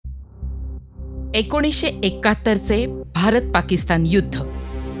1971चे भारत-पाकिस्तान युद्ध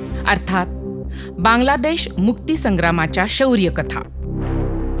अर्थात बांगलादेश मुक्तीसंग्रामाच्या शौर्यकथा.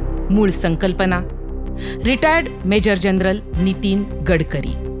 मूळ संकल्पना retired major general Nitin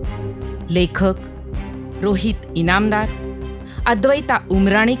Gadkari. लेखक रोहित इनामदार, अद्वैता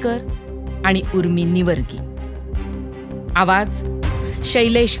उमराणीकर आणि उर्मी निवर्गी. आवाज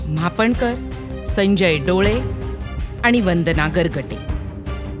शैलेश म्हापणकर, संजय डोळे आणि वंदना गरगटे.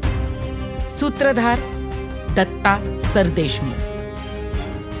 सूत्रधार दत्ता सरदेशमुख.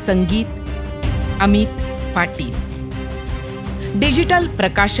 संगीत अमित पाटील. डिजिटल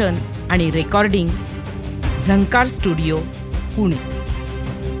प्रकाशन आणि रेकॉर्डिंग झंकार स्टुडिओ पुणे.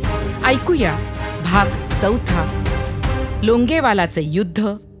 ऐकूया भाग 4, लोंगेवालाचे युद्ध,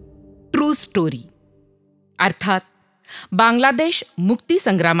 ट्रू स्टोरी अर्थात बांगलादेश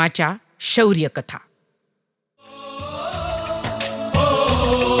मुक्तीसंग्रामाच्या शौर्यकथा.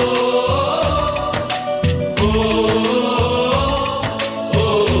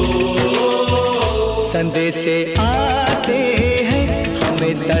 संदेशे आते हैं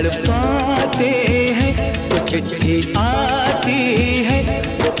हमें तड़पाते हैं, कुछ चिट्ठी आती है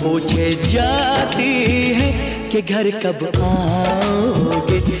वो पूछे जाती है कि घर कब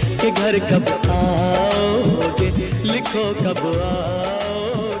आओगे, कि घर कब आओगे, लिखो कब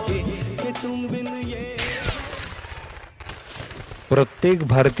आओगे कि तुम बिन ये. प्रत्येक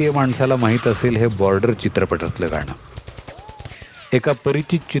भारतीय माणसाला माहीत असेल हे बॉर्डर चित्रपटातलं गाणं. एका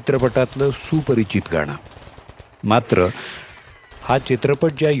परिचित चित्रपटातलं सुपरिचित गाणं. मात्र हा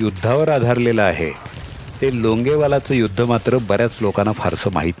चित्रपट ज्या युद्धावर आधारलेला आहे ते लोंगेवालाचं युद्ध मात्र बऱ्याच लोकांना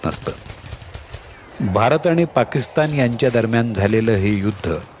फारसं माहीत नसतं. भारत आणि पाकिस्तान यांच्या दरम्यान झालेलं हे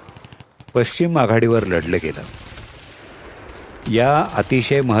युद्ध पश्चिम आघाडीवर लढलं गेलं. या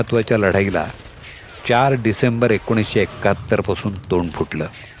अतिशय महत्त्वाच्या लढाईला 4 डिसेंबर 1971 पासून तोंड फुटलं.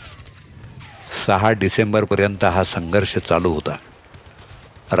 6 डिसेंबरपर्यंत हा संघर्ष चालू होता.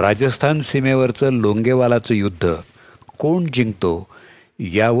 राजस्थान सीमेवरचं लोंगेवालाचं युद्ध कोण जिंकतो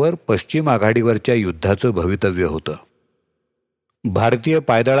यावर पश्चिम आघाडीवरच्या युद्धाचं भवितव्य होतं. भारतीय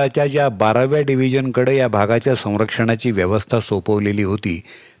पायदळाच्या ज्या 12व्या डिव्हिजनकडे या भागाच्या संरक्षणाची व्यवस्था सोपवलेली होती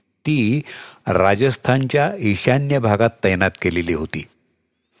ती राजस्थानच्या ईशान्य भागात तैनात केलेली होती.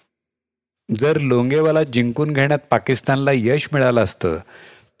 जर लोंगेवाला जिंकून घेण्यात पाकिस्तानला यश मिळालं असतं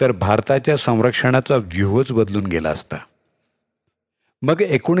तर भारताच्या संरक्षणाचा व्यूहच बदलून गेला असता. मग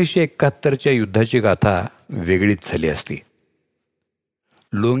 1971च्या युद्धाची गाथा वेगळीच झाली असती.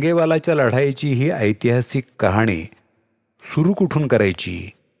 लोंगेवालाच्या लढाईची ही ऐतिहासिक कहाणी सुरू कुठून करायची?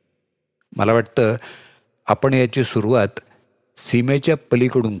 मला वाटतं आपण याची सुरुवात सीमेच्या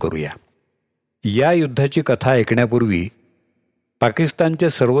पलीकडून करूया. या युद्धाची कथा ऐकण्यापूर्वी पाकिस्तानचे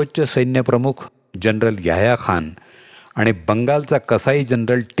सर्वोच्च सैन्यप्रमुख जनरल याह्या खान आणि बंगालचा कसाई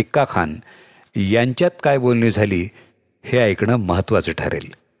जनरल टिक्का खान यांच्यात काय बोलणी झाली हे ऐकणं महत्त्वाचं ठरेल.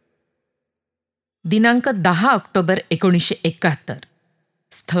 दिनांक 10 ऑक्टोबर 1971.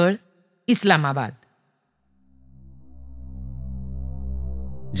 स्थळ इस्लामाबाद.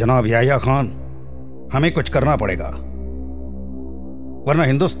 जनाब याह्या खान, हमें कुछ करना पड़ेगा वरना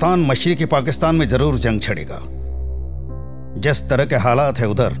हिंदुस्तान मशरिकी पाकिस्तान में जरूर जंग छड़ेगा. जिस तरह के हालात है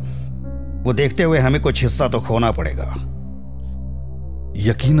उधर वो देखते हुए हमें कुछ हिस्सा तो खोना पड़ेगा.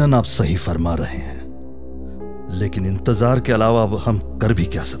 यकीनन आप सही फरमा रहे हैं, लेकिन इंतजार के अलावा अब हम कर भी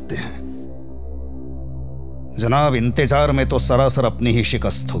क्या सकते हैं? जनाब, इंतजार में तो सरासर अपनी ही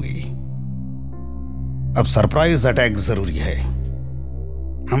शिकस्त होगी. अब सरप्राइज अटैक जरूरी है.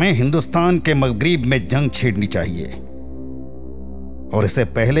 हमें हिंदुस्तान के मगरिब में जंग छेड़नी चाहिए और इससे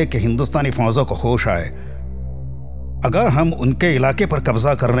पहले कि हिंदुस्तानी फौजों को होश आए, अगर हम उनके इलाके पर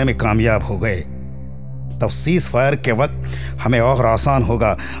कब्जा करने में कामयाब हो गए तब सीज फायर के वक्त हमें और आसान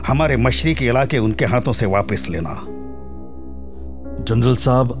होगा हमारे मशरिकी इलाके उनके हाथों से वापस लेना. जनरल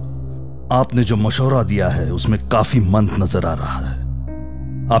साहब, आपने जो मशवरा दिया है उसमें काफी मंद नजर आ रहा है.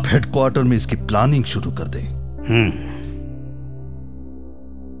 आप हेडक्वार्टर में इसकी प्लानिंग शुरू कर दें.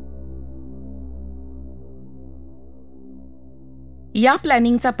 या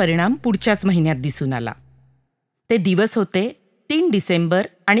प्लॅनिंगचा परिणाम पुढच्याच महिन्यात दिसून आला. ते दिवस होते 3 डिसेंबर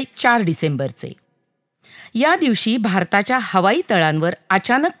आणि 4 डिसेंबरचे. या दिवशी भारताच्या हवाई तळांवर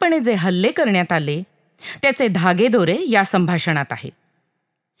अचानकपणे जे हल्ले करण्यात आले त्याचे धागेदोरे या संभाषणात आहेत.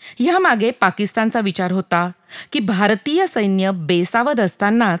 ह्यामागे पाकिस्तानचा विचार होता की भारतीय सैन्य बेसावध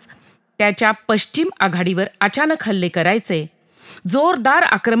असतानाच त्याच्या पश्चिम आघाडीवर अचानक हल्ले करायचे, जोरदार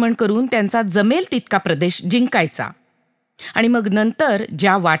आक्रमण करून त्यांचा जमेल तितका प्रदेश जिंकायचा आणि मग नंतर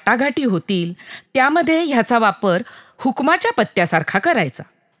ज्या वाटाघाटी होतील त्यामध्ये ह्याचा वापर हुकमाच्या पत्त्यासारखा करायचा.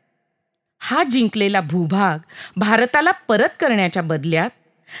 हा जिंकलेला भूभाग भारताला परत करण्याच्या बदल्यात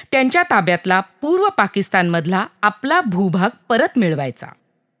त्यांच्या ताब्यातला पूर्व पाकिस्तानमधला आपला भूभाग परत मिळवायचा.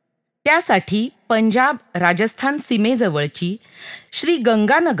 त्यासाठी पंजाब राजस्थान सीमेजवळची श्री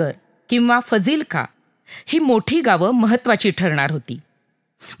गंगानगर किंवा फजिल्का ही मोठी गावं महत्त्वाची ठरणार होती.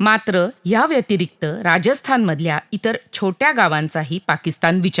 मात्र या व्यतिरिक्त राजस्थानमधल्या इतर छोट्या गावांचाही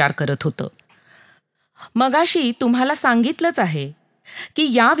पाकिस्तान विचार करत होतं. मगाशी तुम्हाला सांगितलंच आहे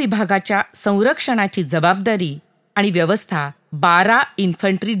की या विभागाच्या संरक्षणाची जबाबदारी आणि व्यवस्था 12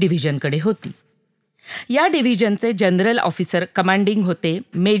 इन्फंट्री डिव्हिजनकडे होती. या डिव्हिजनचे जनरल ऑफिसर कमांडिंग होते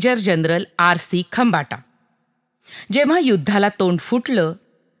मेजर जनरल R.C. खंबाटा. जेव्हा युद्धाला तोंड फुटलं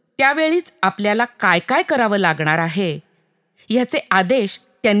त्यावेळीच आपल्याला काय काय करावं लागणार आहे ह्याचे आदेश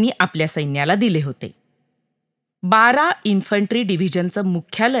त्यांनी आपल्या सैन्याला दिले होते. 12 इन्फंट्री डिव्हिजनचं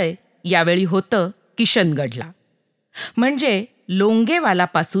मुख्यालय यावेळी होतं किशनगढला, म्हणजे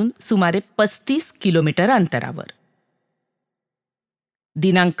लोंगेवालापासून सुमारे 35 किलोमीटर अंतरावर.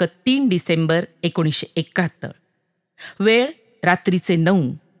 दिनांक 3 डिसेंबर 1971, वेळ रात्रीचे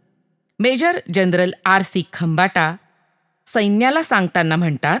 9. Major general R.C. खंबाटा सैन्याला सांगताना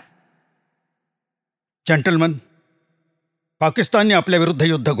म्हणतात, जंटलमन, पाकिस्तानने आपल्या विरुद्ध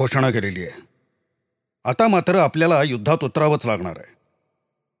युद्ध घोषणा केलेली आहे. आता मात्र आपल्याला युद्धात उतरावंच लागणार आहे.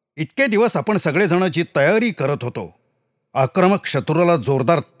 इतके दिवस आपण सगळेजण जी तयारी करत होतो, आक्रमक शत्रूला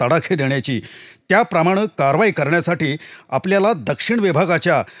जोरदार तडाखे देण्याची, त्याप्रमाणे कारवाई करण्यासाठी आपल्याला दक्षिण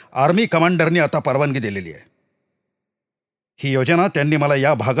विभागाच्या आर्मी कमांडरनी आता परवानगी दिलेली आहे. ही योजना त्यांनी मला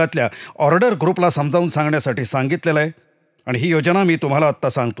या भागातल्या ऑर्डर ग्रुपला समजावून सांगण्यासाठी सांगितलेलं आहे आणि ही योजना मी तुम्हाला आत्ता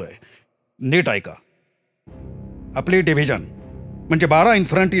सांगतोय. नीट ऐका. आपली डिव्हिजन म्हणजे 12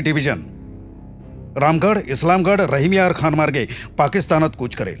 इन्फंट्री डिव्हिजन रामगड, इस्लामगड, रहिमयार खान मार्गे पाकिस्तानात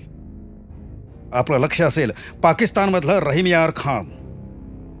कूच करेल. आपलं लक्ष असेल पाकिस्तानमधलं रहिमयार खान.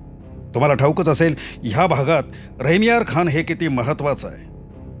 तुम्हाला ठाऊकच असेल ह्या भागात रहिमयार खान हे किती महत्त्वाचं आहे.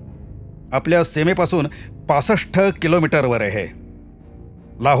 आपल्या सीमेपासून 65 किलोमीटरवर आहे.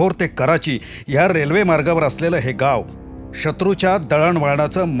 लाहोर ते कराची ह्या रेल्वे मार्गावर असलेलं हे गाव शत्रूच्या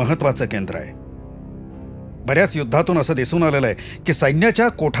दळणवळणाचं महत्त्वाचं केंद्र आहे. बऱ्याच युद्धातून असं दिसून आलेलं आहे की सैन्याच्या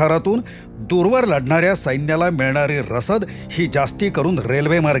कोठारातून दूरवर लढणाऱ्या सैन्याला मिळणारी रसद ही जास्ती करून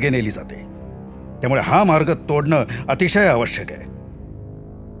रेल्वे मार्गे नेली जाते. त्यामुळे हा मार्ग तोडणं अतिशय आवश्यक आहे.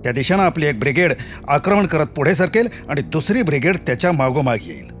 त्या दिशेनं आपली एक ब्रिगेड आक्रमण करत पुढे सरकेल आणि दुसरी ब्रिगेड त्याच्या मागोमाग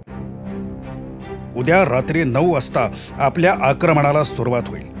येईल. उद्या रात्री 9 वाजता आपल्या आक्रमणाला सुरुवात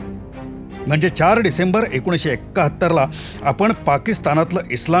होईल. म्हणजे 4 डिसेंबर 1971ला आपण पाकिस्तानातलं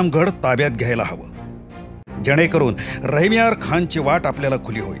इस्लामगड ताब्यात घ्यायला हवं, जेणेकरून रहिमयार खानची वाट आपल्याला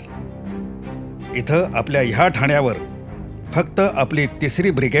खुली होईल. इथं आपल्या ह्या ठाण्यावर फक्त आपली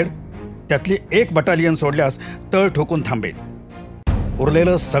 3री ब्रिगेड, त्यातली 1 बटालियन सोडल्यास तळ ठोकून थांबेल.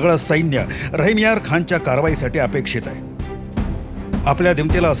 उरलेलं सगळं सैन्य रहिमयार खानच्या कारवाईसाठी अपेक्षित आहे. आपल्या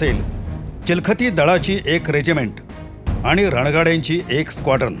दिमतीला असेल चिलखती दळाची 1 रेजिमेंट आणि रणगाड्यांची 1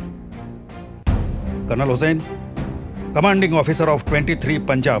 squadron. Colonel Hussain, commanding officer of 23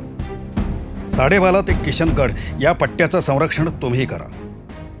 Punjab, 12.5 ते किशनगड या पट्ट्याचं संरक्षण तुम्ही करा.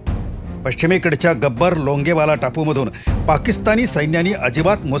 पश्चिमेकडच्या गब्बर लोंगेवाला टापूमधून पाकिस्तानी सैन्याने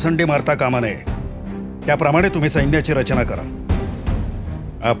अजिबात मुसंडी मारता कामा नये, त्याप्रमाणे तुम्ही सैन्याची रचना करा.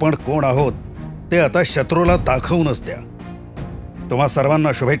 आपण कोण आहोत ते आता शत्रूला दाखवूनच द्या. तुम्हा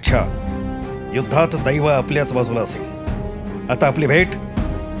सर्वांना शुभेच्छा. युद्धात दैव आपल्याच बाजूला असेल. आता आपली भेट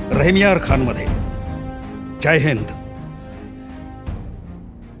रहिमयार खानमध्ये. जय हिंद.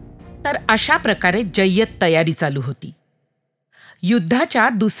 तर अशा प्रकारे जय्यत तयारी चालू होती. युद्धाच्या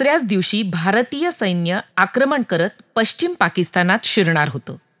दुसऱ्याच दिवशी भारतीय सैन्य आक्रमण करत पश्चिम पाकिस्तानात शिरणार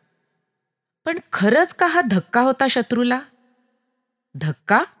होतं. पण खरंच का हा धक्का होता शत्रूला?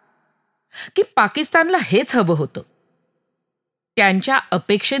 धक्का की पाकिस्तानला हेच हवं होतं? त्यांच्या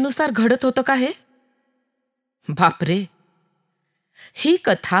अपेक्षेनुसार घडत होतं का हे? बापरे, ही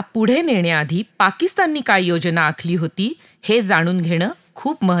कथा पुढे नेण्याआधी पाकिस्ताननी काय योजना आखली होती हे जाणून घेणं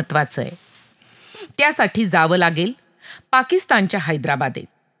खूप महत्त्वाचं आहे. त्यासाठी जावं लागेल पाकिस्तानच्या हैदराबादेत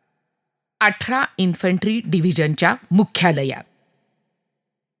 18 इन्फंट्री डिव्हिजनच्या मुख्यालयात.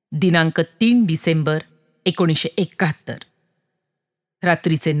 दिनांक 3 डिसेंबर 1971,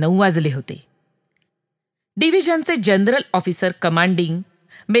 रात्रीचे 9 वाजले होते. डिव्हिजनचे general officer commanding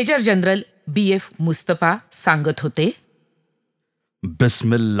major general B.F. Mustafa सांगत होते,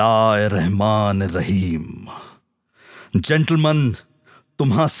 बिस्मिल्लाहिर्रहमानिर्रहीम. जेंटलमन,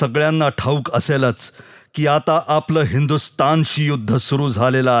 तुम्हा सगळ्यांना ठाऊक असेलच की आता आपलं हिंदुस्तानशी युद्ध सुरू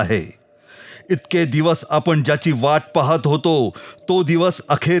झालेलं आहे. इतके दिवस आपण ज्याची वाट पाहत होतो तो दिवस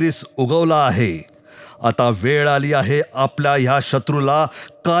अखेरीस उगवला आहे. आता वेळ आली आहे आपल्या ह्या शत्रूला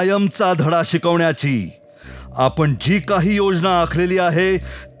कायमचा धडा शिकवण्याची. आपण जी काही योजना आखलेली आहे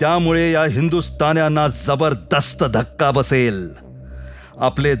त्यामुळे या हिंदुस्थान्यांना जबरदस्त धक्का बसेल.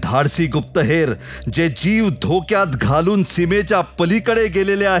 आपले धाडसी गुप्तहेर जे जीव धोक्यात घालून सीमेच्या पलीकडे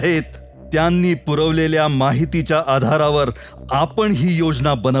गेलेले आहेत त्यांनी पुरवलेल्या माहितीच्या आधारावर आपण ही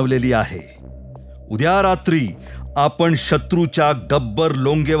योजना बनवलेली आहे. उद्या रात्री आपण शत्रूच्या गब्बर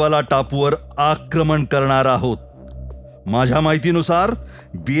लोंगेवाला टापूवर आक्रमण करणार आहोत. माझ्या माहितीनुसार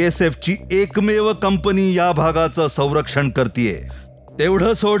BSFची एकमेव कंपनी या भागाचं संरक्षण करतीये.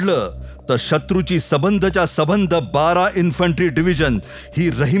 तेवढं सोडलं तर शत्रूची सबंधच्या सबंध 12 इन्फंट्री डिव्हिजन ही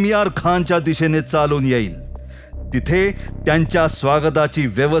रहिमयार खानच्या दिशेने चालून येईल. तिथे त्यांच्या स्वागताची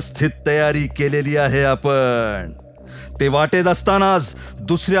व्यवस्थित तयारी केलेली आहे आपण. ते वाटेत असतानाच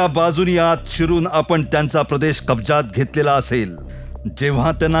दुसऱ्या बाजूनी आत शिरून आपण त्यांचा प्रदेश कब्जात घेतलेला असेल.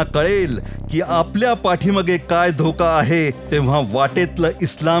 जेव्हा त्यांना कळेल की आपल्या पाठीमागे काय धोका आहे तेव्हा वाटेतलं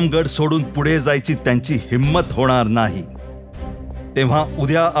इस्लामगड सोडून पुढे जायची त्यांची हिम्मत होणार नाही. तेव्हा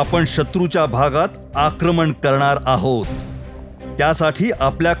उद्या आपण शत्रूच्या भागात आक्रमण करणार आहोत. त्यासाठी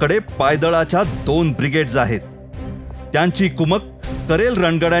आपल्याकडे पायदळाच्या 2 ब्रिगेड्स आहेत. त्यांची कुमक करेल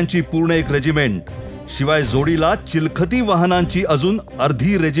रणगाड्यांची पूर्ण एक रेजिमेंट, शिवाय जोडीला चिलखती वाहनांची अजून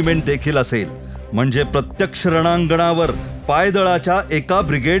अर्धी रेजिमेंट देखील असेल. म्हणजे प्रत्यक्ष रणांगणावर पायदळाच्या एका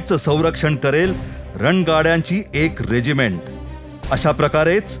ब्रिगेडचं संरक्षण करेल रणगाड्यांची एक रेजिमेंट. अशा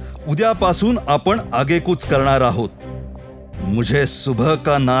प्रकारेच उद्यापासून आपण आगेकूच करणार आहोत. मुझे सुबह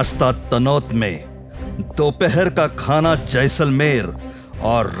का नाश्ता तनौत में, दोपहर का खाना जैसलमेर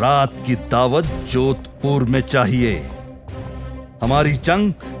और रात की दावत जोधपुर में चाहिए. हमारी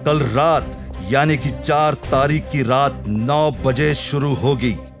जंग कल रात यानी कि 4 तारीख की रात 9 बजे शुरू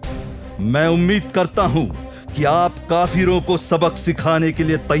होगी. मैं उम्मीद करता हूं कि आप काफिरों को सबक सिखाने के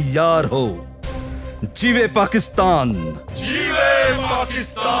लिए तैयार हो. जीवे पाकिस्तान, जीवे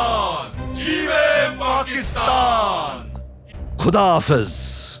पाकिस्तान, जीवे पाकिस्तान. खुदा हाफिज.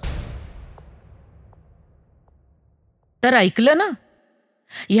 तर ऐकलं ना,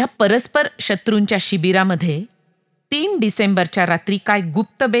 ह्या परस्पर शत्रूंच्या शिबिरामध्ये 3 डिसेंबरच्या रात्री काय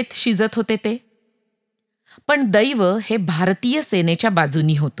गुप्तबेत शिजत होते ते. पण दैव हे भारतीय सेनेच्या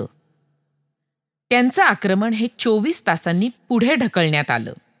बाजूनी होतं. त्यांचं आक्रमण हे 24 तासांनी पुढे ढकलण्यात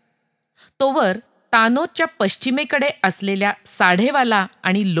आलं. तोवर तानोजच्या पश्चिमेकडे असलेल्या साढेवाला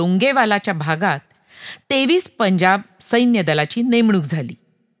आणि लोंगेवालाच्या भागात 23 पंजाब सैन्य दलाची नेमणूक झाली.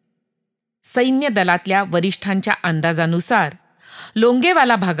 सैन्य दलातल्या वरिष्ठांच्या अंदाजानुसार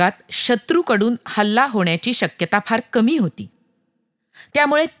लोंगेवाला भागात शत्रूकडून हल्ला होण्याची शक्यता फार कमी होती.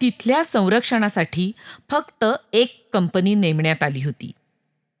 त्यामुळे तिथल्या संरक्षणासाठी फक्त एक कंपनी नेमण्यात आली होती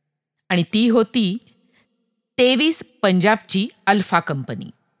आणि ती होती 23 पंजाबची alpha company.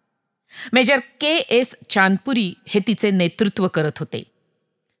 Major KS Chandpuri हे तिचे नेतृत्व करत होते.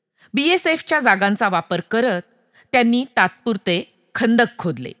 BSFच्या जागांचा वापर करत त्यांनी तात्पुरते खंदक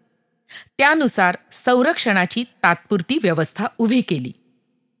खोदले. त्यानुसार संरक्षणाची तात्पुरती व्यवस्था उभी केली.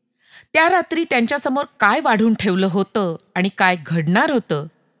 त्या रात्री त्यांच्यासमोर काय वाढून ठेवलं होतं आणि काय घडणार होतं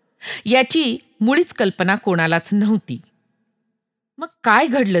याची मुळीच कल्पना कोणालाच नव्हती. मग काय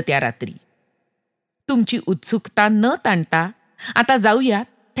घडलं त्या रात्री? तुमची उत्सुकता न ताणता आता जाऊया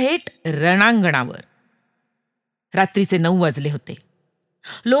थेट रणांगणावर. रात्रीचे 9 वाजले होते.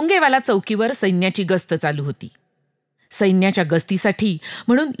 लोंगेवाला चौकीवर सैन्याची गस्त चालू होती. सैन्याच्या गस्तीसाठी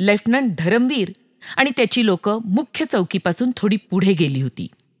म्हणून लेफ्टनंट धरमवीर आणि त्याची लोकं मुख्य चौकीपासून थोडी पुढे गेली होती.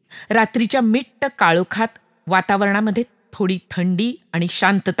 रात्रीच्या मिट्ट काळोखात वातावरणामध्ये थोडी थंडी आणि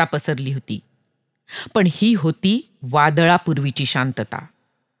शांतता पसरली होती. पण ही होती वादळापूर्वीची शांतता.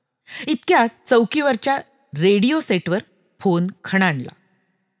 इतक्यात चौकीवरच्या रेडिओ सेटवर फोन खणाणला.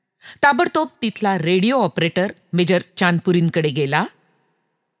 ताबडतोब तिथला रेडिओ ऑपरेटर मेजर चांदपुरींकडे गेला.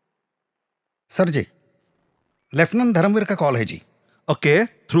 सर जी, लेफ्टिनेंट धर्मवीर का कॉल है जी. ओके,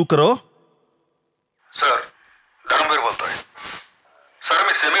 थ्रू करो. सर, धर्मवीर बोलतोय. सर,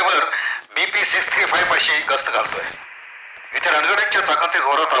 मी सीमेवर BP 635 पाशी गस्त घालतोय. इथे रणगाड्यांच्या चाकांचे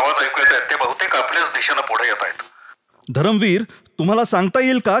जोरात आवाज ऐकू येत आहेत. ते बहुतेक आपल्याच दिशेनं पुढे येत आहेत. धर्मवीर, तुम्हाला सांगता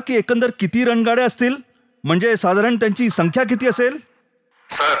येईल का की एकंदर किती रणगाड्या असतील? म्हणजे साधारण त्यांची संख्या किती असेल?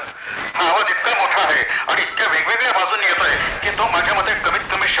 सर, हा आवाज इतका मोठा आहे आणि इतक्या वेगवेगळ्या बाजूने येत आहे की तो माझ्या मते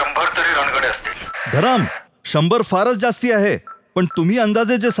कमीत कमी 100 तरी रणगाड्या असतील. धरम, 100 फारच जास्ती आहे. पण तुम्ही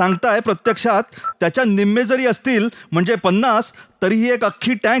अंदाजे जे सांगताय प्रत्यक्षात त्याच्या निम्मे जरी असतील म्हणजे 50, तरीही एक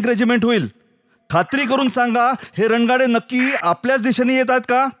अख्खी टँक रेजिमेंट होईल. खात्री करून सांगा, हे रणगाडे नक्की आपल्याच दिशेने येत आहेत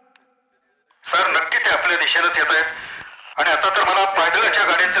का? सर, नक्की ते आपल्या दिशेनंच येत आहेत. आणि आता तर मला पायदळाच्या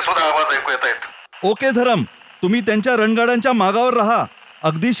गाड्यांचे सुद्धा आवाज ऐकू येत आहेत. ओके धरम, तुम्ही त्यांच्या रणगाड्यांच्या मागावर राहा.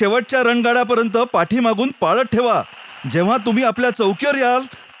 अगदी शेवटच्या रणगाड्यापर्यंत पाठीमागून पाळत ठेवा. जेव्हा तुम्ही आपल्या चौकीवर याल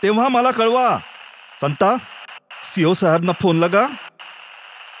तेव्हा मला कळवा. संता, सीओ साहब ना फोन लगा.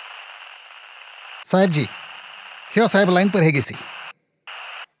 साहेब जी, सीओ साहेब लाईन पर है गिसी.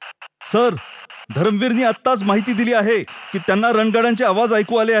 सर, धर्मवीरनी आत्ताच माहिती दिली आहे की त्यांना रणगाड्यांचे आवाज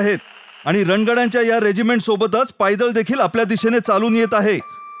ऐकू आले आहेत आणि रणगाड्यांच्या या रेजिमेंट सोबतच पायदळ देखील आपल्या दिशेने चालून येत आहे.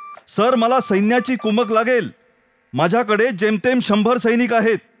 सर, मला सैन्याची कुमक लागेल. माझ्याकडे जेमतेम 100 सैनिक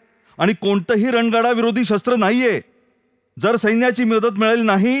आहेत आणि कोणतंही रणगाडा विरोधी शस्त्र नाहीये. जर सैन्याची मदत मिळाली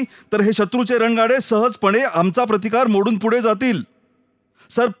नाही तर हे शत्रूचे रणगाडे सहजपणे आमचा प्रतिकार मोडून पुढे जातील.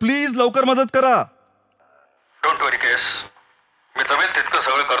 सर, प्लीज लवकर मदत करा. डोंट वरी केस, मी जमेल तितकं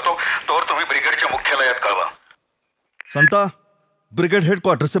सगळं करतो. तोवर तुम्ही ब्रिगेडच्या मुख्यालयात कळवा. संता, ब्रिगेड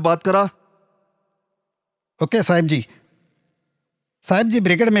हेडक्वार्टर से बात करा. ओके साहेब जी. साहेब जी,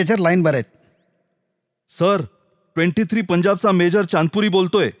 ब्रिगेड मेजर लाईनवर आहेत. सर, 23 पंजाबचा मेजर चांदपुरी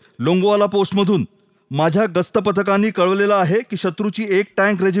बोलतोय, लोंगोवाला पोस्टमधून. माझ्या गस्त पथकांनी कळवलेलं आहे की शत्रूची एक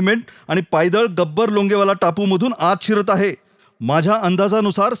टँक रेजिमेंट आणि पायदळ गब्बर लोंगेवाला टापूमधून आत शिरत आहे. माझ्या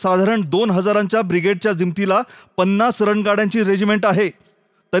अंदाजानुसार साधारण 2000 ब्रिगेडच्या जिमतीला 50 रणगाड्यांची रेजिमेंट आहे.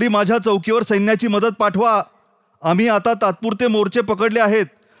 तरी माझ्या चौकीवर सैन्याची मदत पाठवा. आम्ही आता तात्पुरते मोर्चे पकडले आहेत,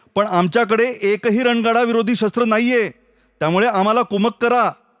 पण आमच्याकडे एकही रणगाडा विरोधी शस्त्र नाहीये. त्यामुळे आम्हाला कुमक करा.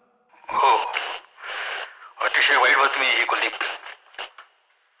 हो, अतिशय वाईट बातमी ही कुलदीप.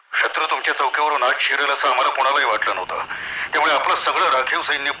 शत्रू तुमच्या चौकीवरून आत शिरेल असं आम्हाला कोणालाही वाटलं नव्हतं. त्यामुळे आपलं सगळं राखीव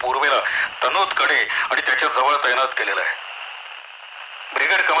सैन्य पूर्वेला तनोतकडे आणि त्याच्या जवळ तैनात केलेलं आहे.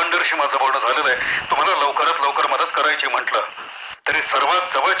 ब्रिगेड कमांडरशी माझं बोलणं झालेलं आहे. तुम्हाला लवकरात लवकर मदत करायची म्हटलं तरी सर्वात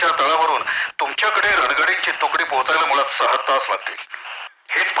जवळच्या तळावरून तुमच्याकडे रणगाडींची तुकडी पोहोचायला मुळात 6 तास लागतील.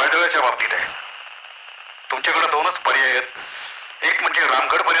 हेच पायदळाच्या बाबतीत आहे. तुमच्याकडे 2च पर्याय आहेत. एक म्हणजे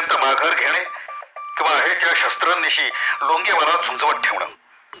रामगडपर्यंत माघार घेणे किंवा आहे त्या शस्त्रांनिशी लोंगेवाला झुंजवत ठेवणं.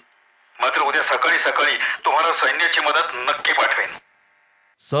 मात्र उद्या सकाळी सकाळी तुम्हाला सैन्याची मदत नक्की पाठवेन.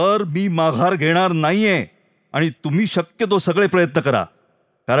 सर, मी माघार घेणार नाहीये आणि तुम्ही शक्यतो सगळे प्रयत्न करा,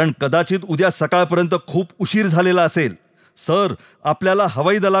 कारण कदाचित उद्या सकाळपर्यंत खूप उशीर झालेला असेल. सर, आपल्याला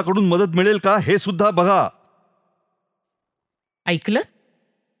हवाई दलाकडून मदत मिळेल का हे सुद्धा बघा. ऐकलं?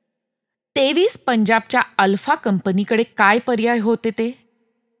 23 पंजाबच्या अल्फा कंपनीकडे काय पर्याय होते ते?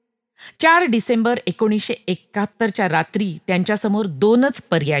 4 डिसेंबर 1971च्या रात्री त्यांच्यासमोर 2च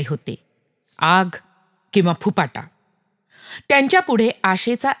पर्याय होते, आग किंवा फुपाटा. त्यांच्यापुढे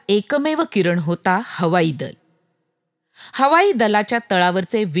आशेचा एकमेव किरण होता हवाई दल. हवाई दलाच्या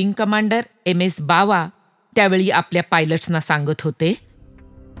तळावरचे विंग कमांडर MS बावा त्यावेळी आपल्या पायलट्सना सांगत होते,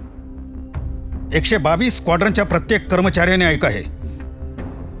 122 स्क्वॉड्रनच्या प्रत्येक कर्मचाऱ्याने ऐका आहे.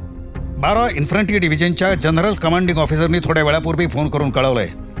 12 इन्फंट्री डिव्हिजनच्या जनरल कमांडिंग ऑफिसरनी थोड्या वेळापूर्वी फोन करून कळवलंय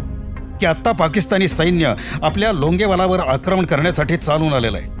की आत्ता पाकिस्तानी सैन्य आपल्या लोंगेवालावर आक्रमण करण्यासाठी चालून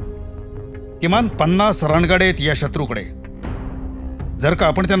आलेलं आहे. किमान 50 रणगाडे आहेत या शत्रूकडे. जर का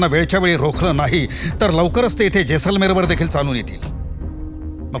आपण त्यांना वेळच्या वेळी रोखलं नाही तर लवकरच ते इथे जैसलमेरवर देखील चालून येतील.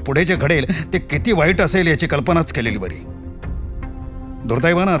 मग पुढे जे घडेल ते किती वाईट असेल याची कल्पनाच केलेली बरी.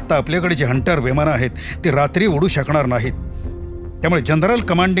 दुर्दैवानं आत्ता आपल्याकडे जी हंटर विमानं आहेत ती रात्री उडू शकणार नाहीत. त्यामुळे जनरल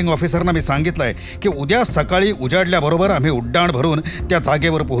कमांडिंग ऑफिसरना मी सांगितलंय की उद्या सकाळी उजाडल्याबरोबर आम्ही उड्डाण भरून त्या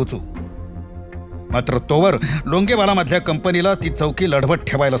जागेवर पोहोचू. मात्र तोवर लोंगेवालामधल्या कंपनीला ती चौकी लढवत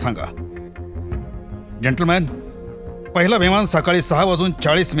ठेवायला सांगा. जेंटलमॅन, पहिलं विमान सकाळी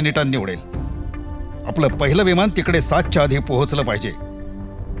 6:40 उडेल. आपलं पहिलं विमान तिकडे 7च्या आधी पोहोचलं पाहिजे.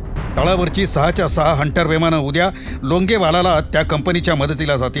 तळावरची 6च्या 6 हंटर विमानं उद्या लोंगेवालाला त्या कंपनीच्या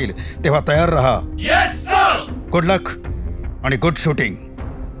मदतीला जातील. तेव्हा तयार राहा. गुड लक आणि गुड शूटिंग.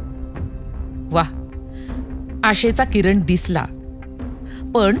 वा, आशेचा किरण दिसला,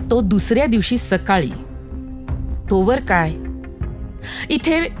 पण तो दुसऱ्या दिवशी सकाळी. तोवर काय?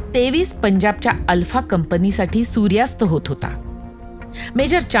 इथे 23 पंजाबच्या अल्फा कंपनीसाठी सूर्यास्त होत होता.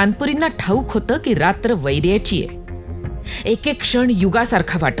 मेजर चांदपुरींना ठाऊक होतं की रात्र वैर्याची आहे. एक एक क्षण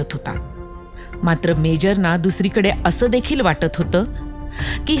युगासारखा वाटत होता. मात्र मेजरना दुसरीकडे असं देखील वाटत होतं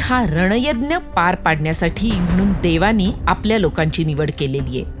की हा रणयज्ञ पार पाडण्यासाठी म्हणून देवानी आपल्या लोकांची निवड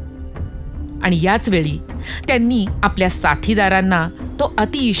केलेली आहे. आणि याच वेळी त्यांनी आपल्या साथीदारांना तो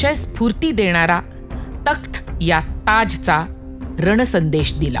अतिशय स्फूर्ती देणारा तख्त या ताजचा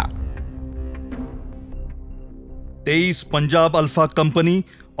रणसंदेश दिला. 23 पंजाब अल्फा कंपनी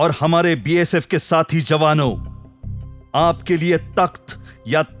और हमारे BSF के साथी जवानों, आपके लिए तख्त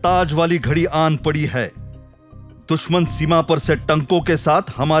या ताज वाली घड़ी आन पड़ी है. दुश्मन सीमा पर से टंकों के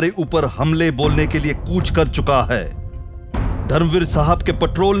साथ हमारे ऊपर हमले बोलने के लिए कूच कर चुका है. धर्मवीर साहब के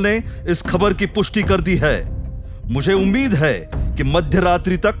पेट्रोल ने इस खबर की पुष्टि कर दी है. मुझे उम्मीद है कि मध्य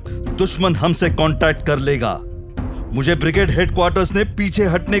रात्रि तक दुश्मन हमसे कांटेक्ट कर लेगा. मुझे ब्रिगेड हेडक्वार्टर्स ने पीछे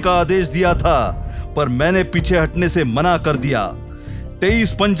हटने का आदेश दिया था, पर मैंने पीछे हटने से मना कर दिया.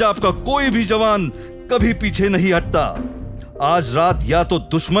 23 पंजाब का कोई भी जवान कभी पीछे नहीं हटता। आज रात या तो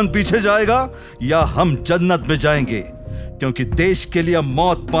दुश्मन पीछे जाएगा या हम जन्नत में जाएंगे, क्योंकि देश के लिए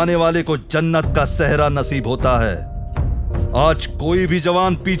मौत पाने वाले को जन्नत का सहरा नसीब होता है। आज कोई भी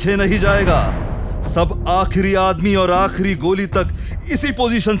जवान पीछे नहीं जाएगा। सब आखिरी आदमी और आखिरी गोली तक इसी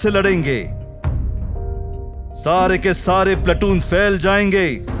पोजीशन से लड़ेंगे। सारे के सारे प्लेटून फैल जाएंगे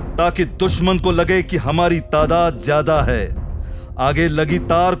ताकि दुश्मन को लगे कि हमारी तादाद ज्यादा है। आगे लगी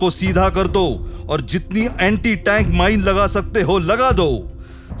तार को सीधा कर दो और जितनी एंटी टैंक माइन लगा सकते हो लगा दो।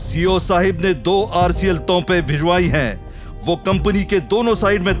 सीओ साहिब ने 2 आरसीएल तोपें भिजवाई हैं। वो कंपनी के दोनों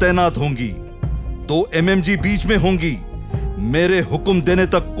साइड में तैनात होंगी। 2 एमएमजी बीच में होंगी। मेरे हुक्म देने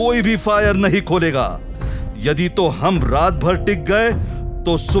तक कोई भी फायर नहीं खोलेगा। यदि तो हम रात भर टिक गए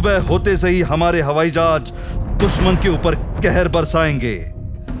तो सुबह होते से ही हमारे हवाई जहाज दुश्मन के ऊपर कहर बरसाएंगे।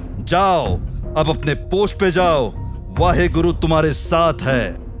 जाओ, अब अपने पोस्ट पे जाओ। वाहे गुरु तुम्हारे साथ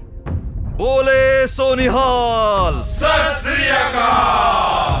है। बोले सोनिहाल। सत श्री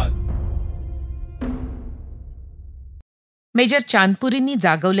अकाल। मेजर चांदपुरींनी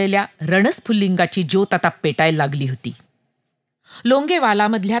जागवलेल्या रणस्फुल्लिंगाची ज्योत आता पेटायला लागली होती.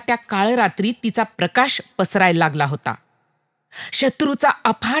 लोंगेवालामधल्या त्या काळ रात्रीत तिचा प्रकाश पसरायला लागला होता. शत्रूचा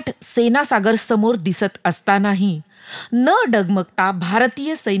अफाट सेनासागर समोर दिसत असतानाही न डगमगता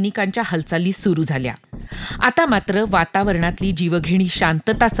भारतीय सैनिकांच्या हालचाली सुरू झाल्या. आता मात्र वातावरणातली जीवघेणी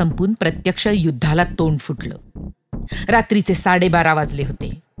शांतता संपून प्रत्यक्ष युद्धाला तोंड फुटलं. रात्रीचे 12:30 वाजले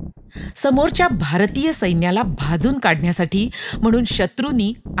होते. समोरच्या भारतीय सैन्याला भाजून काढण्यासाठी म्हणून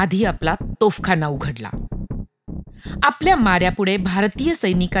शत्रूंनी आधी आपला तोफखाना उघडला. आपल्या माऱ्यापुढे भारतीय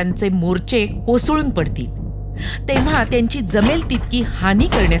सैनिकांचे मोर्चे कोसळून पडतील तेव्हा त्यांची जमेल तितकी हानी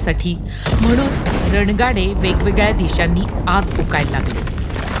करण्यासाठी म्हणून रणगाडे वेगवेगळ्या दिशांनी आग उकायला लागले.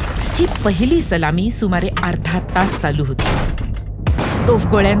 ही पहिली सलामी सुमारे अर्धा तास चालू होती.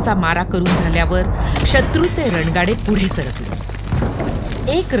 तोफगोळ्यांचा मारा करून झाल्यावर शत्रूचे रणगाडे पुढे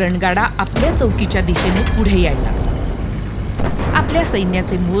सरकले. एक रणगाडा आपल्या चौकीच्या दिशेने पुढे यायला लागला. आपल्या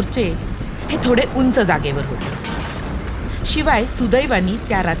सैन्याचे मोर्चे हे थोडे उंच जागेवर होते. शिवाय सुदैवानी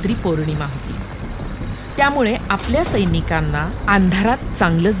त्या रात्री पौर्णिमा होती. त्यामुळे आपल्या सैनिकांना अंधारात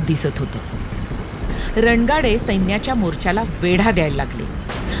चांगलंच दिसत होतं. रणगाडे सैन्याच्या मोर्चाला वेढा द्यायला लागले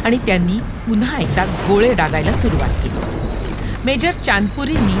आणि त्यांनी पुन्हा एकदा गोळे डागायला सुरुवात केली. मेजर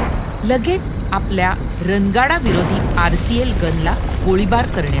चांदपुरींनी लगेच आपल्या रणगाडा विरोधी आरसीएल गनला गोळीबार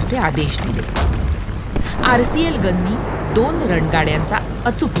करण्याचे आदेश दिले. आरसीएल गननी 2 रणगाड्यांचा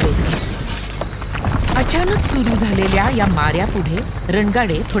अचूक वेध घेतला. अचानक सुरू झालेल्या या माऱ्यापुढे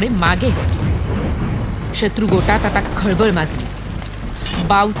रणगाडे थोडे मागे हटले. शत्रुगोटात आता खळबळ माजली.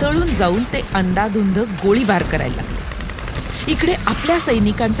 बावचळून जाऊन ते अंदाधुंद गोळीबार करायला लागले. इकडे आपल्या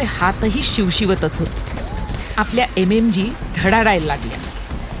सैनिकांचे हातही शिवशिवतच होते. आपल्या एमएमजी धडाडायला लागल्या.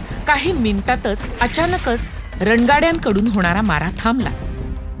 काही मिनिटातच अचानकच रणगाड्यांकडून होणारा मारा थांबला.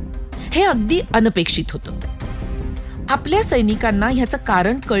 हे अगदी अनपेक्षित होतं. आपल्या सैनिकांना ह्याचं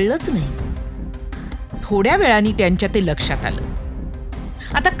कारण कळलंच नाही. थोड्या वेळाने त्यांच्या ते लक्षात आलं.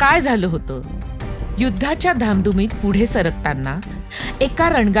 आता काय झालं होतं? युद्धाच्या धामधुमीत पुढे सरकताना एका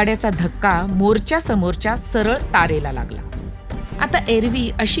रणगाड्याचा धक्का मोर्चा समोरच्या सरळ तारेला लागला. आता एरवी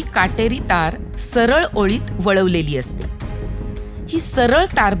अशी काटेरी तार सरळ ओळीत वळवलेली असते. ही सरळ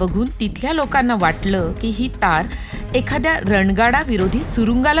तार बघून तिथल्या लोकांना वाटलं की ही तार एखाद्या रणगाडा विरोधी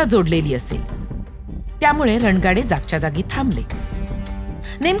सुरुंगाला जोडलेली असेल. त्यामुळे रणगाडे जागच्या जागी थांबले.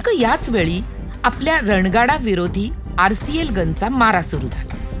 नेमकं याच वेळी आपल्या रणगाडा विरोधी आरसीएल गनचा मारा सुरू झाला.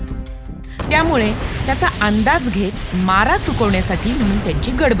 त्यामुळे त्याचा अंदाज घेत मारा चुकवण्यासाठी म्हणून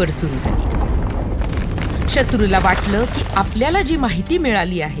त्यांची गडबड सुरू झाली. शत्रूला वाटलं की आपल्याला जी माहिती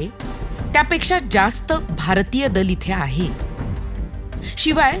मिळाली आहे त्यापेक्षा जास्त भारतीय दल इथे आहे.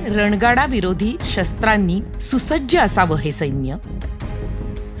 शिवाय रणगाडा विरोधी शस्त्रांनी सुसज्ज असावं हे सैन्य.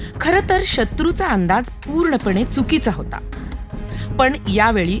 खरं तर शत्रूचा अंदाज पूर्णपणे चुकीचा होता, पण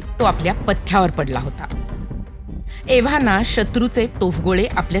यावेळी तो आपल्या पथ्यावर पडला होता. एव्हाना शत्रूचे तोफगोळे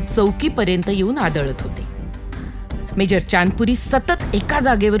आपल्या चौकीपर्यंत येऊन आदळत होते. मेजर चांदपुरी सतत एका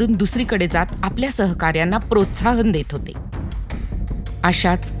जागेवरून दुसरीकडे जात आपल्या सहकार्यांना प्रोत्साहन देत होते.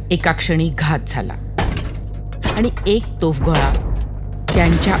 अशाच एका क्षणी घात झाला आणि एक तोफगोळा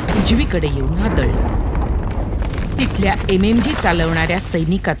त्यांच्या उजवीकडे येऊन आदळला. तिथल्या एमएमजी चालवणाऱ्या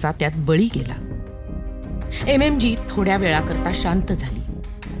सैनिकाचा त्यात बळी गेला. एमएमजी थोड्या वेळाकरता शांत झाली,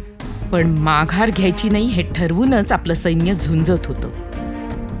 पण माघार घ्यायची नाही हे ठरवूनच आपलं सैन्य झुंजत होतं.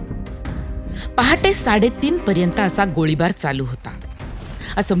 पहाटे 3:30 पर्यंत असा गोळीबार चालू होता.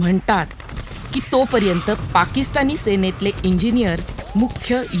 असं म्हणतात की तोपर्यंत पाकिस्तानी सेनेतले इंजिनियर्स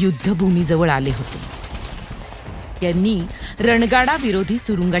मुख्य युद्धभूमीजवळ आले होते. त्यांनी रणगाडा विरोधी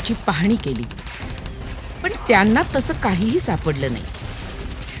सुरुंगाची पाहणी केली. पण त्यांना तसं काहीही सापडलं नाही.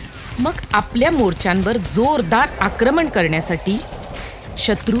 मग आपल्या मोर्चांवर जोरदार आक्रमण करण्यासाठी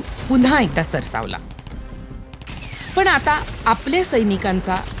शत्रू पुन्हा एकदा सरसावला. पण आता आपल्या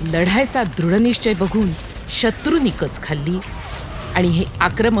सैनिकांचा लढायचा दृढनिश्चय बघून शत्रू निकच खाल्ली आणि हे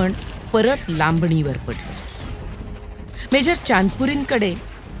आक्रमण परत लांबणीवर पडलं. मेजर चांदपुरींकडे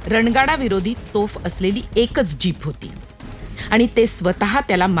रणगाडा विरोधी तोफ असलेली एकच जीप होती आणि ते स्वतः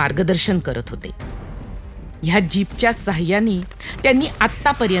त्याला मार्गदर्शन करत होते. ह्या जीपच्या साह्याने त्यांनी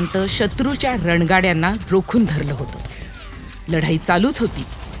आत्तापर्यंत शत्रूच्या रणगाड्यांना रोखून धरलं होतं. लढाई चालूच होती.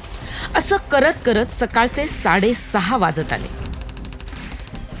 असं करत करत सकाळचे 6:30 वाजत आले.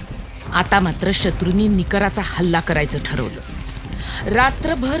 आता मात्र शत्रूंनी निकराचा हल्ला करायचं ठरवलं.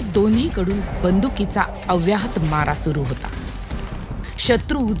 रात्रभर दोन्हीकडून बंदुकीचा अव्याहत मारा सुरू होता.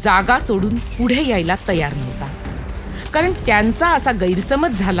 शत्रू जागा सोडून पुढे यायला तयार नव्हता, कारण त्यांचा असा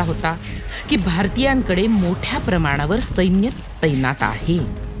गैरसमज झाला होता की भारतीयांकडे मोठ्या प्रमाणावर सैन्य तैनात आहे.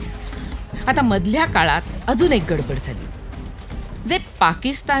 आता मधल्या काळात अजून एक गडबड झाली. जे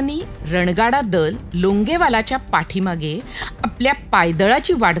पाकिस्तानी रणगाडा दल लोंगेवालाच्या पाठीमागे आपल्या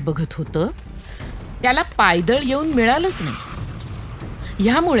पायदळाची वाट बघत होतं, त्याला पायदळ येऊन मिळालंच नाही.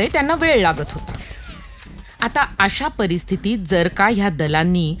 ह्यामुळे त्यांना वेळ लागत होता. आता अशा परिस्थितीत जर का ह्या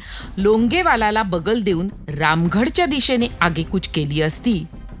दलांनी लोंगेवालाला बगल देऊन रामगढच्या दिशेने आगेकूच केली असती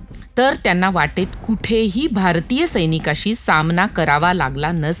तर त्यांना वाटेत कुठेही भारतीय सैनिकाशी सामना करावा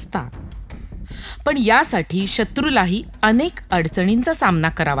लागला नसता. पण यासाठी शत्रूलाही अनेक अडचणींचा सामना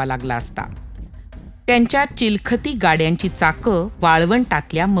करावा लागला असता. त्यांच्या चिलखती गाड्यांची चाकं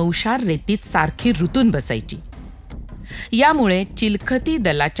वाळवंटातल्या मौशार रेतीत सारखी रुतून बसायची. यामुळे चिलखती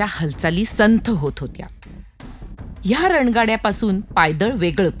दलाच्या हालचाली संथ होत होत्या. ह्या रणगाड्यापासून पायदळ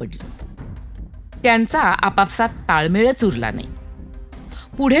वेगळं पडलं. त्यांचा आपापसात ताळमेळच उरला नाही.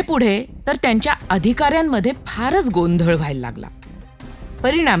 पुढे पुढे तर त्यांच्या अधिकाऱ्यांमध्ये फारच गोंधळ व्हायला लागला.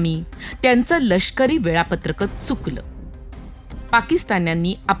 परिणामी त्यांचं लष्करी वेळापत्रकच चुकलं.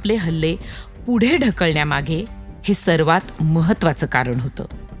 पाकिस्तान्यांनी आपले हल्ले पुढे ढकलण्यामागे हे सर्वात महत्त्वाचं कारण होतं.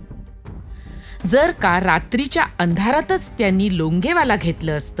 जर का रात्रीच्या अंधारातच त्यांनी लोंगेवाला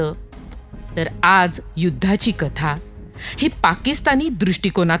घेतलं असतं तर आज युद्धाची कथा ही पाकिस्तानी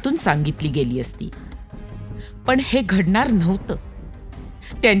दृष्टिकोनातून सांगितली गेली असती. पण हे घडणार नव्हतं.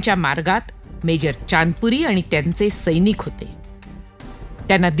 त्यांच्या मार्गात मेजर चांदपुरी आणि त्यांचे सैनिक होते.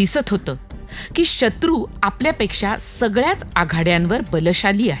 त्यांना दिसत होतं की शत्रू आपल्यापेक्षा सगळ्याच आघाड्यांवर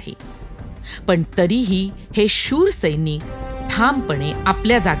बलशाली आहे. पण तरीही हे शूर सैनिक ठामपणे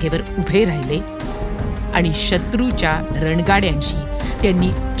आपल्या जागेवर उभे राहिले आणि शत्रूच्या रणगाड्यांशी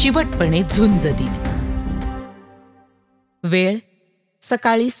त्यांनी चिवटपणे झुंज दिली. वेळ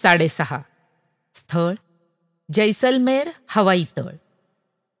सकाळी 6:30. स्थळ जैसलमेर हवाई तळ.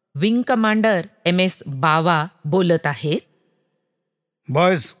 विंग कमांडर MS बावा बोलत आहेत.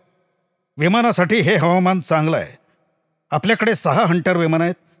 बॉयज, विमानासाठी हे हवामान चांगलं आहे. आपल्याकडे 6 हंटर विमान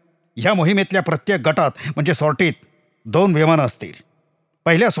आहेत. ह्या मोहिमेतल्या प्रत्येक गटात म्हणजे सॉर्टीत 2 विमानं असतील.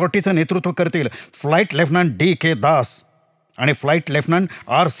 पहिल्या सॉर्टीचं नेतृत्व करतील फ्लाईट लेफ्टनंट DK दास आणि flight lieutenant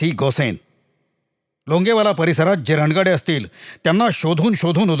RC Gosain. Longewala परिसरात जे रणगाडे असतील त्यांना शोधून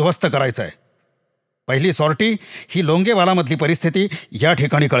शोधून उद्ध्वस्त करायचं आहे. पहिली सॉर्टी ही लोंगेवालामधली परिस्थिती या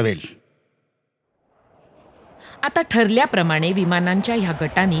ठिकाणी कळवेल. आता ठरल्याप्रमाणे विमानांच्या ह्या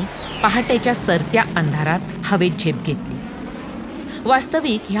गटांनी पहाटेच्या सरत्या अंधारात हवेत झेप घेतली.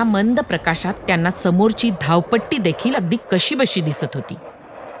 वास्तविक ह्या मंद प्रकाशात त्यांना समोरची धावपट्टी देखील अगदी कशीबशी दिसत होती.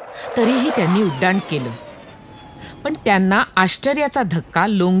 तरीही त्यांनी उड्डाण केलं. पण त्यांना आश्चर्याचा धक्का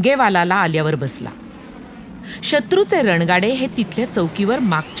लोंगेवालाला आल्यावर बसला. शत्रूचे रणगाडे हे तिथल्या चौकीवर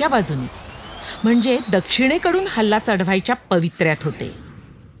मागच्या बाजूने म्हणजे दक्षिणेकडून हल्ला चढवायच्या पवित्र्यात होते.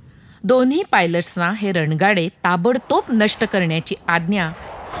 दोन्ही पायलट्सना हे रणगाडे ताबडतोब नष्ट करण्याची आज्ञा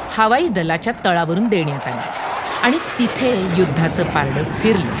हवाई दलाच्या तळावरून देण्यात आली आणि तिथे युद्धाचं पारडं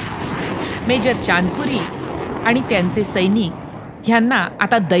फिरलं. मेजर चांदपुरी आणि त्यांचे सैनिक ह्यांना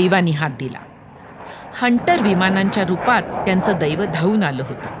आता दैवानी हात दिला. हंटर विमानांच्या रूपात त्यांचं दैव धावून आलं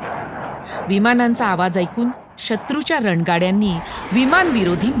होतं. विमानांचा आवाज ऐकून शत्रूच्या रणगाड्यांनी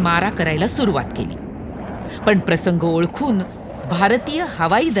विमानविरोधी मारा करायला सुरुवात केली. पण प्रसंग ओळखून भारतीय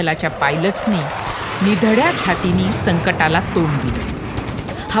हवाई दलाच्या पायलट्सनी निधड्या छातीने संकटाला तोंड दिलं.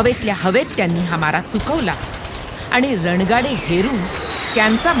 हवेतल्या हवेत त्यांनी हा मारा चुकवला आणि रणगाडे हेरून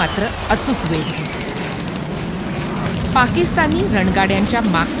त्यांचा मात्र अचूक वेध घेतला. पाकिस्तानी रणगाड्यांच्या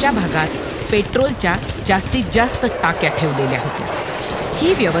मागच्या भागात पेट्रोलच्या जास्तीत जास्त टाक्या ठेवलेल्या होत्या.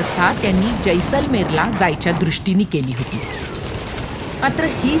 ही व्यवस्था त्यांनी जैसलमेरला जायच्या दृष्टीने केली होती. मात्र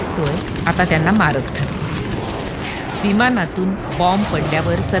ही सोय आता त्यांना मारक ठरली. विमानातून बॉम्ब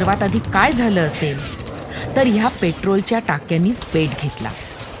पडल्यावर सर्वात आधी काय झालं असेल तर ह्या पेट्रोलच्या टाक्यांनीच पेट घेतला.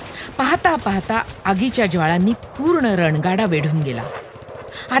 पाहता पाहता आगीच्या ज्वाळांनी पूर्ण रणगाडा वेढून गेला.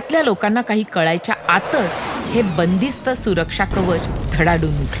 आतल्या लोकांना काही कळायच्या आतच हे बंदिस्त सुरक्षा कवच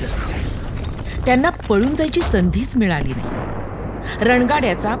धडाडून उठलं. त्यांना पळून जायची संधीच मिळाली नाही.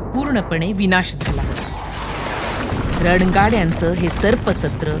 रणगाड्याचा पूर्णपणे विनाश झाला. रणगाड्यांचं हे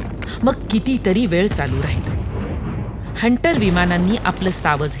सर्पसत्र मग कितीतरी वेळ चालू राहिलं. हंटर विमानांनी आपलं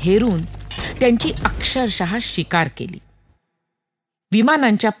सावज हेरून त्यांची अक्षरशः शिकार केली.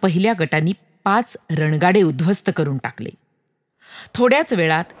 विमानांच्या पहिल्या गटांनी 5 रणगाडे उद्ध्वस्त करून टाकले. थोड्याच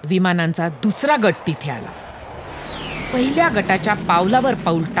वेळात विमानांचा दुसरा गट तिथे आला. पहिल्या गटाच्या पावलावर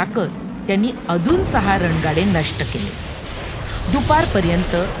पाऊल टाकत त्यांनी अजून 6 रणगाडे नष्ट केले.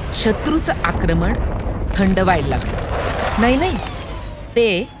 दुपारपर्यंत शत्रूचं आक्रमण थंडवायला लागलं. नाही,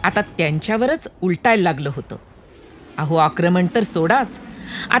 ते आता त्यांच्यावरच उलटायला लागलं होतं. अहो, आक्रमण तर सोडाच,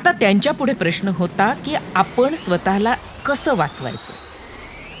 आता त्यांच्यापुढे प्रश्न होता की आपण स्वतःला कसं वाचवायचं.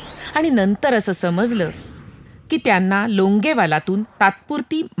 आणि नंतर असं समजलं की त्यांना लोंगेवालातून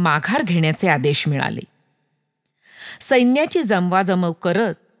तात्पुरती माघार घेण्याचे आदेश मिळाले. सैन्याची जमवाजमव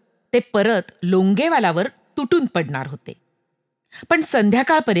करत ते परत लोंगेवालावर तुटून पडणार होते. पण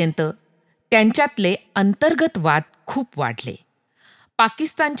संध्याकाळपर्यंत त्यांच्यातले अंतर्गत वाद खूप वाढले.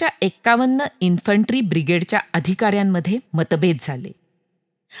 पाकिस्तानच्या 51 इन्फंट्री ब्रिगेडच्या अधिकाऱ्यांमध्ये मतभेद झाले.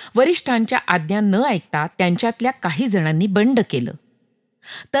 वरिष्ठांच्या आज्ञा न ऐकता त्यांच्यातल्या काही जणांनी बंड केलं.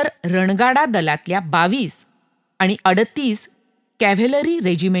 तर रणगाडा दलातल्या 22 आणि 38 कॅव्हलरी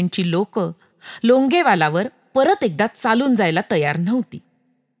रेजिमेंटची लोक लोंगेवालावर परत एकदा चालून जायला तयार नव्हती.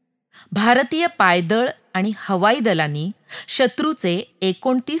 भारतीय पायदळ आणि हवाई दलांनी शत्रूचे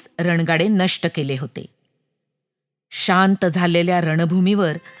 29 रणगाडे नष्ट केले होते. शांत झालेल्या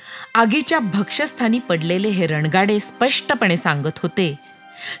रणभूमीवर आगीच्या भक्ष्यस्थानी पडलेले हे रणगाडे स्पष्टपणे सांगत होते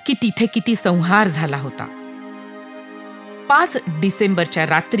की तिथे किती संहार झाला होता. 5 डिसेंबरच्या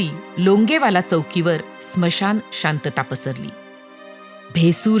रात्री लोंगेवाला चौकीवर स्मशान शांतता पसरली.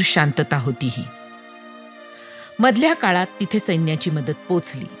 भेसूर शांतता होती ही. मधल्या काळात तिथे सैन्याची मदत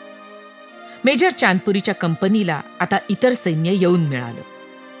पोचली. मेजर चांदपुरीच्या कंपनीला आता इतर सैन्य येऊन मिळालं.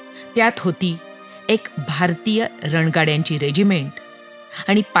 त्यात होती एक भारतीय रणगाड्यांची रेजिमेंट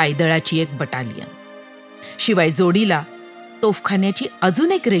आणि पायदळाची एक बटालियन. शिवाय जोडीला तोफखान्याची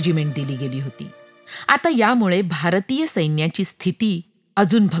अजून एक रेजिमेंट दिली गेली होती. आता यामुळे भारतीय सैन्याची स्थिती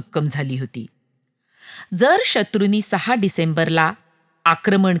अजून भक्कम झाली होती. जर शत्रूंनी 6 डिसेंबरला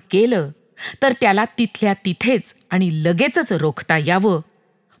आक्रमण केलं तर त्याला तिथल्या तिथेच आणि लगेचच रोखता यावं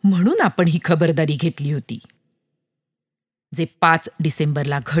म्हणून आपण ही खबरदारी घेतली होती. जे 5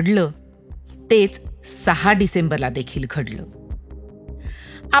 डिसेंबरला घडलं तेच 6 डिसेंबरला देखील घडलं.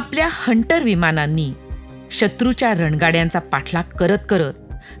 आपल्या हंटर विमानांनी शत्रूच्या रणगाड्यांचा पाठलाग करत करत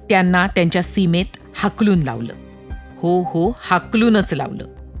त्यांना त्यांच्या सीमेत हाकलून लावलं. हो, हाकलूनच लावलं.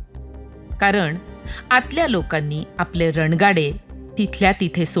 कारण आतल्या लोकांनी आपले रणगाडे तिथल्या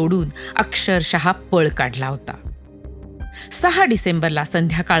तिथे सोडून अक्षरशः पळ काढला होता. 6 डिसेंबरला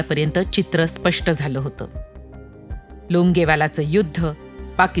संध्याकाळपर्यंत चित्र स्पष्ट झालं होतं. लोंगेवालाचं युद्ध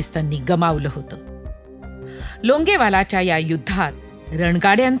पाकिस्ताननी गमावलं होतं. लोंगेवालाच्या या युद्धात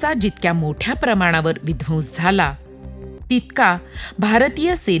रणगाड्यांचा जितक्या मोठ्या प्रमाणावर विध्वंस झाला तितका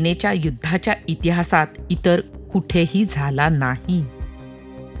भारतीय सेनेच्या युद्धाच्या इतिहासात इतर कुठेही झाला नाही.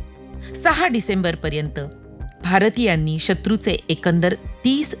 6 डिसेंबरपर्यंत भारतीयांनी शत्रूचे एकंदर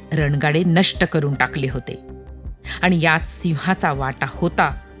 30 रणगाडे नष्ट करून टाकले होते. आणि यात सिंहाचा वाटा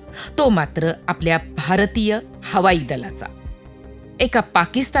होता तो मात्र आपल्या भारतीय हवाई दलाचा. एका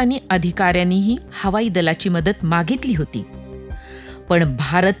पाकिस्तानी अधिकाऱ्यांनीही हवाई दलाची मदत मागितली होती. पण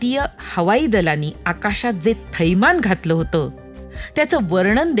भारतीय हवाई दलांनी आकाशात जे थैमान घातलं होतं त्याचं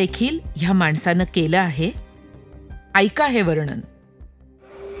वर्णन देखील ह्या माणसानं केलं आहे. ऐका हे वर्णन.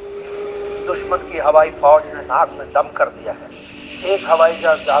 दुश्मन की हवाई फौज ने नाक में दम कर दिया है. एक हवाई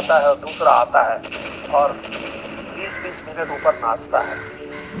जहाज जाता है और दूसरा आता है और 20-20 मिनट ऊपर नाचता है.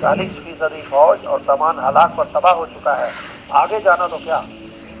 40% फौज और सामान हलाक पर तबाह हो चुका है. आगे जाना तो क्या,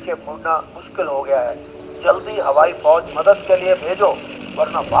 पीछे मुड़ना मुश्किल हो गया है. जल्दी हवाई फौज मदद के लिए भेजो,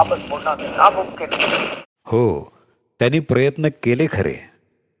 वरना वापस मुड़ना नामुमकिन है. हो, त्यांनी प्रयत्न केले खरे,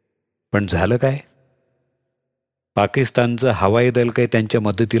 पण झालं काय? पाकिस्तानचं हवाई दल काही त्यांच्या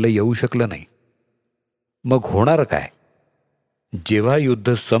मदतीला येऊ शकलं नाही. मग होणार काय? जेव्हा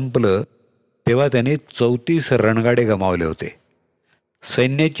युद्ध संपलं तेव्हा त्यांनी 34 रणगाडे गमावले होते.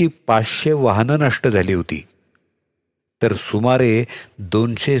 सैन्याची 500 वाहनं नष्ट झाली होती. तर सुमारे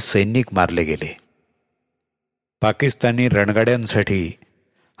 200 सैनिक मारले गेले. पाकिस्तानी रणगाड्यांसाठी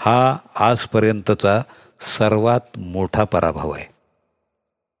हा आजपर्यंतचा सर्वात मोठा पराभव आहे.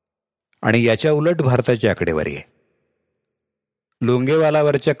 आणि याच्या उलट भारताची आकडेवारी आहे.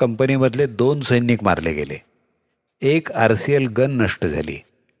 लोंगेवालावरच्या कंपनीमधले 2 सैनिक मारले गेले, 1 RCL गन नष्ट झाली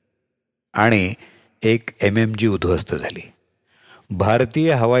आणि 1 MMG उद्ध्वस्त झाली.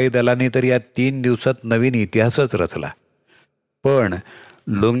 भारतीय हवाई दलाने तर या 3 दिवसात नवीन इतिहासच रचला. पण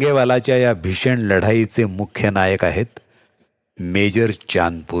लोंगेवालाच्या या भीषण लढाईचे मुख्य नायक आहेत मेजर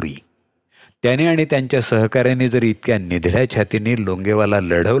चांदपुरी. त्याने आणि त्यांच्या सहकाऱ्यांनी जर इतक्या निधड्या छातीने लोंगेवाला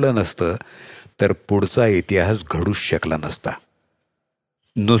लढवलं नसतं तर पुढचा इतिहास घडूच शकला नसता.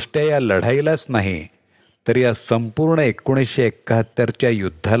 नुसत्या या लढाईलाच नाही तर या संपूर्ण 1971च्या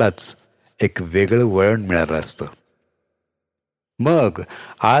युद्धालाच एक वेगळं वळण मिळालं असतं. मग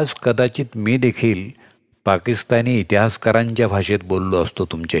आज कदाचित मी देखील पाकिस्तानी इतिहासकारांच्या भाषेत बोललो असतो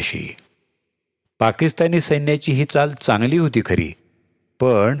तुमच्याशी. पाकिस्तानी सैन्याची ही चाल चांगली होती खरी,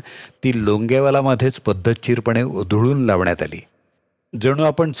 पण ती लोंगेवालामध्येच पद्धतशीरपणे उधळून लावण्यात आली. जणू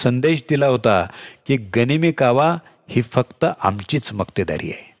आपण संदेश दिला होता की गनिमी कावा ही फक्त आमचीच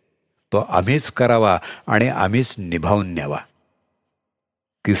मक्तेदारी आहे, तो आम्हीच करावा आणि आम्हीच निभावून न्यावा.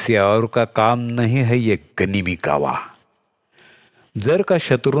 किसी और का काम नहीं है ये गनिमी कावा. जर का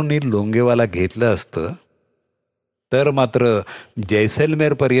शत्रूंनी लोंगेवाला घेतलं असतं तर मात्र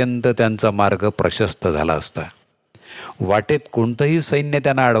जैसलमेरपर्यंत त्यांचा मार्ग प्रशस्त झाला असता. वाटेत कोणतंही सैन्य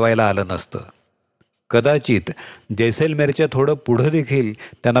त्यांना अडवायला आलं नसतं. कदाचित जैसलमेरच्या थोडं पुढं देखील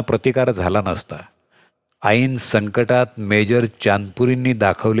त्यांना प्रतिकार झाला नसता. ऐन संकटात मेजर चांदपुरींनी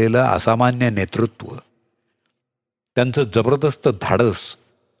दाखवलेलं असामान्य नेतृत्व, त्यांचं जबरदस्त धाडस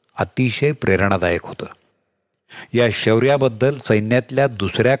अतिशय प्रेरणादायक होतं. या शौर्याबद्दल सैन्यातल्या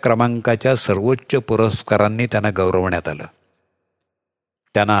 2ऱ्या क्रमांकाच्या सर्वोच्च पुरस्कारांनी त्यांना गौरवण्यात आलं.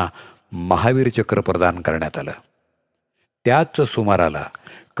 त्यांना महावीर चक्र प्रदान करण्यात आलं. त्याच सुमाराला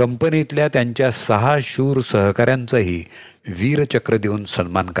कंपनीतल्या त्यांच्या 6 शूर सहकाऱ्यांचाही वीरचक्र देऊन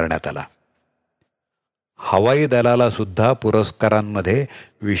सन्मान करण्यात आला. हवाई दलाला सुद्धा पुरस्कारांमध्ये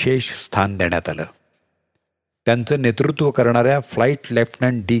विशेष स्थान देण्यात आलं. त्यांचं नेतृत्व करणाऱ्या फ्लाईट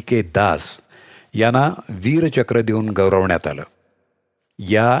लेफ्टनंट DK दास यांना वीरचक्र देऊन गौरवण्यात आलं.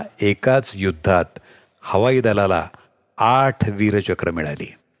 या एकाच युद्धात हवाई दलाला 8 वीरचक्र मिळाली.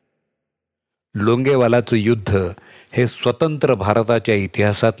 लोंगेवालाचं युद्ध हे स्वतंत्र भारताच्या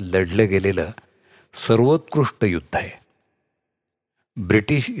इतिहासात लढलं गेलेलं सर्वोत्कृष्ट युद्ध आहे.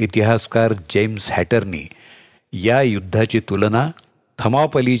 ब्रिटिश इतिहासकार जेम्स हॅटरनी या युद्धाची तुलना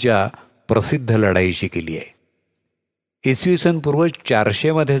थमापलीच्या प्रसिद्ध लढाईशी केली आहे. इसवी पूर्व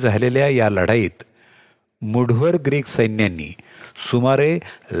 400 झालेल्या या लढाईत मुठभर ग्रीक सैन्यांनी सुमारे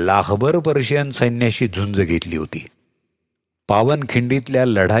लाखभर पर्शियन सैन्याशी झुंज घेतली होती. पावनखिंडीतल्या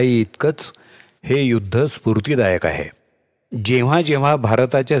लढाई इतकंच हे युद्ध स्फूर्तिदायक आहे. जेव्हा जेव्हा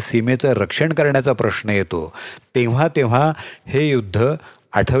भारताच्या सीमेचं रक्षण करण्याचा प्रश्न येतो तेव्हा तेव्हा हे युद्ध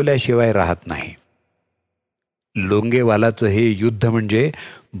आठवल्याशिवाय राहत नाही. लोंगेवालाचं हे युद्ध म्हणजे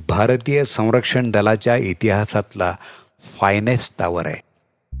भारतीय संरक्षण दलाच्या इतिहासातला फायनेस्ट आवर आहे.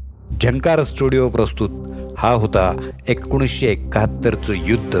 झंकार स्टुडिओ प्रस्तुत हा होता 1971चं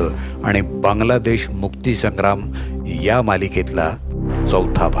युद्ध आणि बांगलादेश मुक्तीसंग्राम या मालिकेतला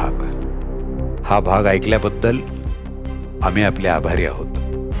 4था भाग. हा भाग ऐकल्याबद्दल आम्ही आपले आभारी आहोत.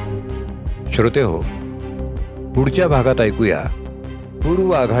 श्रोते हो, पुढच्या भागात ऐकूया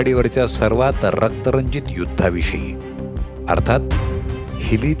पूर्व आघाडीवरच्या सर्वात रक्तरंजित युद्धाविषयी, अर्थात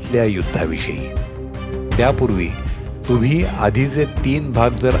हिलीतल्या युद्धाविषयी. त्यापूर्वी तुम्ही आधीचे 3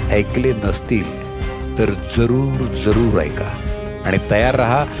 भाग जर ऐकले नसतील तर जरूर ऐका आणि तयार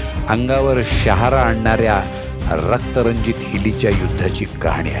रहा अंगावर शहारा आणणाऱ्या रक्तरंजित हिलीच्या युद्धाची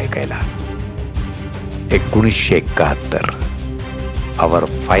कहाणी ऐकायला. 1971 आवर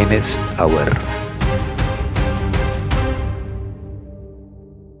फायनेस्ट आवर.